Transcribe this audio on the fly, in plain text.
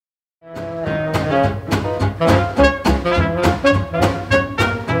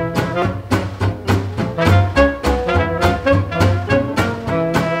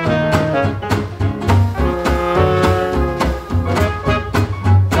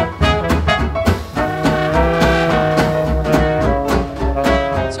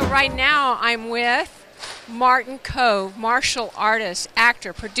Kove, martial artist,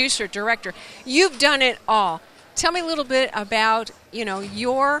 actor, producer, director. You've done it all. Tell me a little bit about,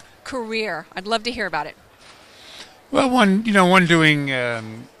 your career. I'd love to hear about it. Well, one doing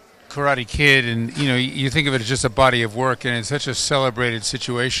Karate Kid, and you think of it as just a body of work, and it's such a celebrated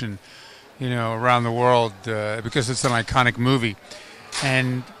situation, around the world because it's an iconic movie.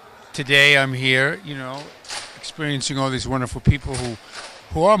 And today I'm here, experiencing all these wonderful people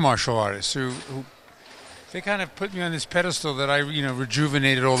who are martial artists, who they kind of put me on this pedestal that I,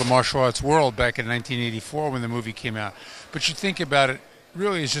 rejuvenated all the martial arts world back in 1984 when the movie came out. But you think about it,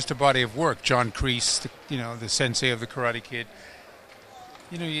 really it's just a body of work. John Kreese, the sensei of the Karate Kid.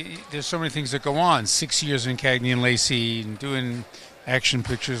 There's so many things that go on. 6 years in Cagney and Lacey, and doing action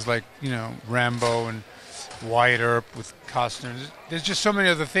pictures like, Rambo and Wyatt Earp with Costner. There's just so many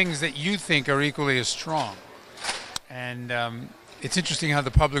other things that you think are equally as strong. And it's interesting how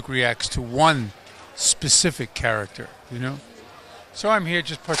the public reacts to one specific character, So I'm here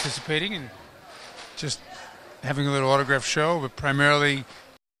just participating and just having a little autograph show, but primarily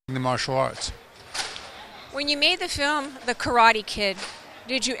in the martial arts. When you made the film, The Karate Kid,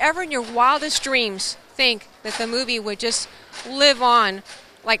 did you ever in your wildest dreams think that the movie would just live on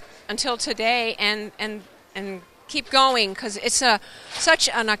like until today and keep going? Because it's such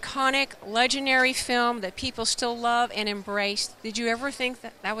an iconic, legendary film that people still love and embrace. Did you ever think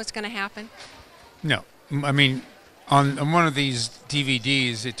that was going to happen? No. I mean, on one of these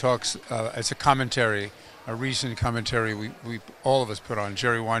DVDs, it talks, it's a commentary, a recent commentary we all of us put on.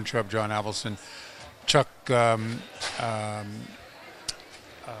 Jerry Weintraub, John Avildsen, Chuck, that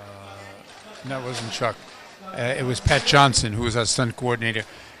wasn't Chuck. It was Pat Johnson, who was our stunt coordinator.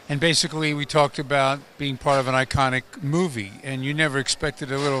 And basically, we talked about being part of an iconic movie. And you never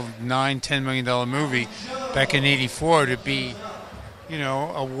expected a little $9-10 million movie back in '84 to be,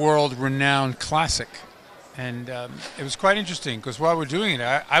 a world-renowned classic. And it was quite interesting, because while we're doing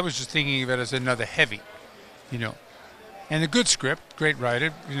it, I was just thinking of it as another Heavy, And a good script, great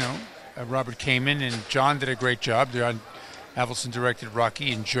writer, Robert Kamen, and John did a great job. John Avildsen directed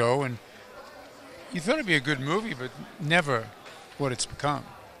Rocky and Joe, and you thought it'd be a good movie, but never what it's become.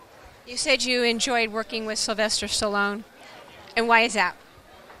 You said you enjoyed working with Sylvester Stallone, and why is that?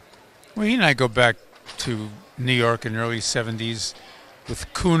 Well, he and I go back to New York in the early '70s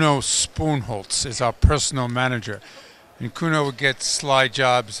with Kuno Spoonholtz as our personal manager. And Kuno would get sly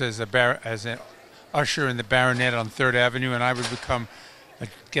jobs as an usher in the Baronet on 3rd Avenue, and I would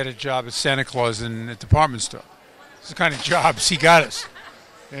get a job as Santa Claus in a department store. It's the kind of jobs he got us,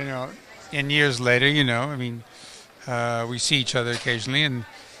 And years later, we see each other occasionally, and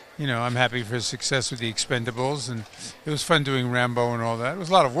I'm happy for his success with the Expendables, and it was fun doing Rambo and all that. It was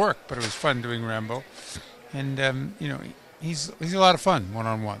a lot of work, but it was fun doing Rambo. And he's a lot of fun,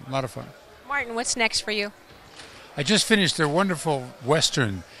 one-on-one, a lot of fun. Martin, what's next for you? I just finished a wonderful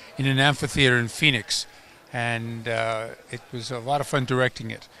Western in an amphitheater in Phoenix, and it was a lot of fun directing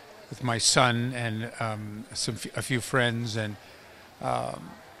it with my son and a few friends, and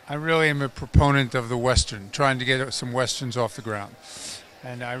I really am a proponent of the Western, trying to get some Westerns off the ground,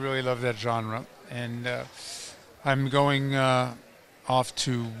 and I really love that genre. And I'm going off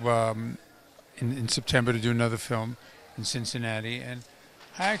to in September to do another film in Cincinnati, and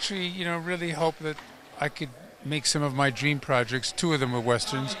I actually, really hope that I could make some of my dream projects, 2 of them were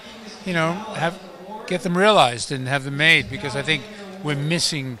Westerns, get them realized and have them made, because I think we're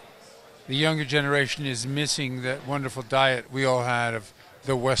missing, the younger generation is missing that wonderful diet we all had of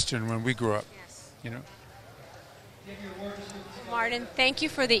the Western when we grew up, Martin, thank you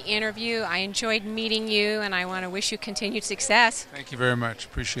for the interview. I enjoyed meeting you, and I want to wish you continued success. Thank you very much.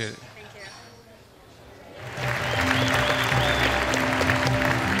 Appreciate it.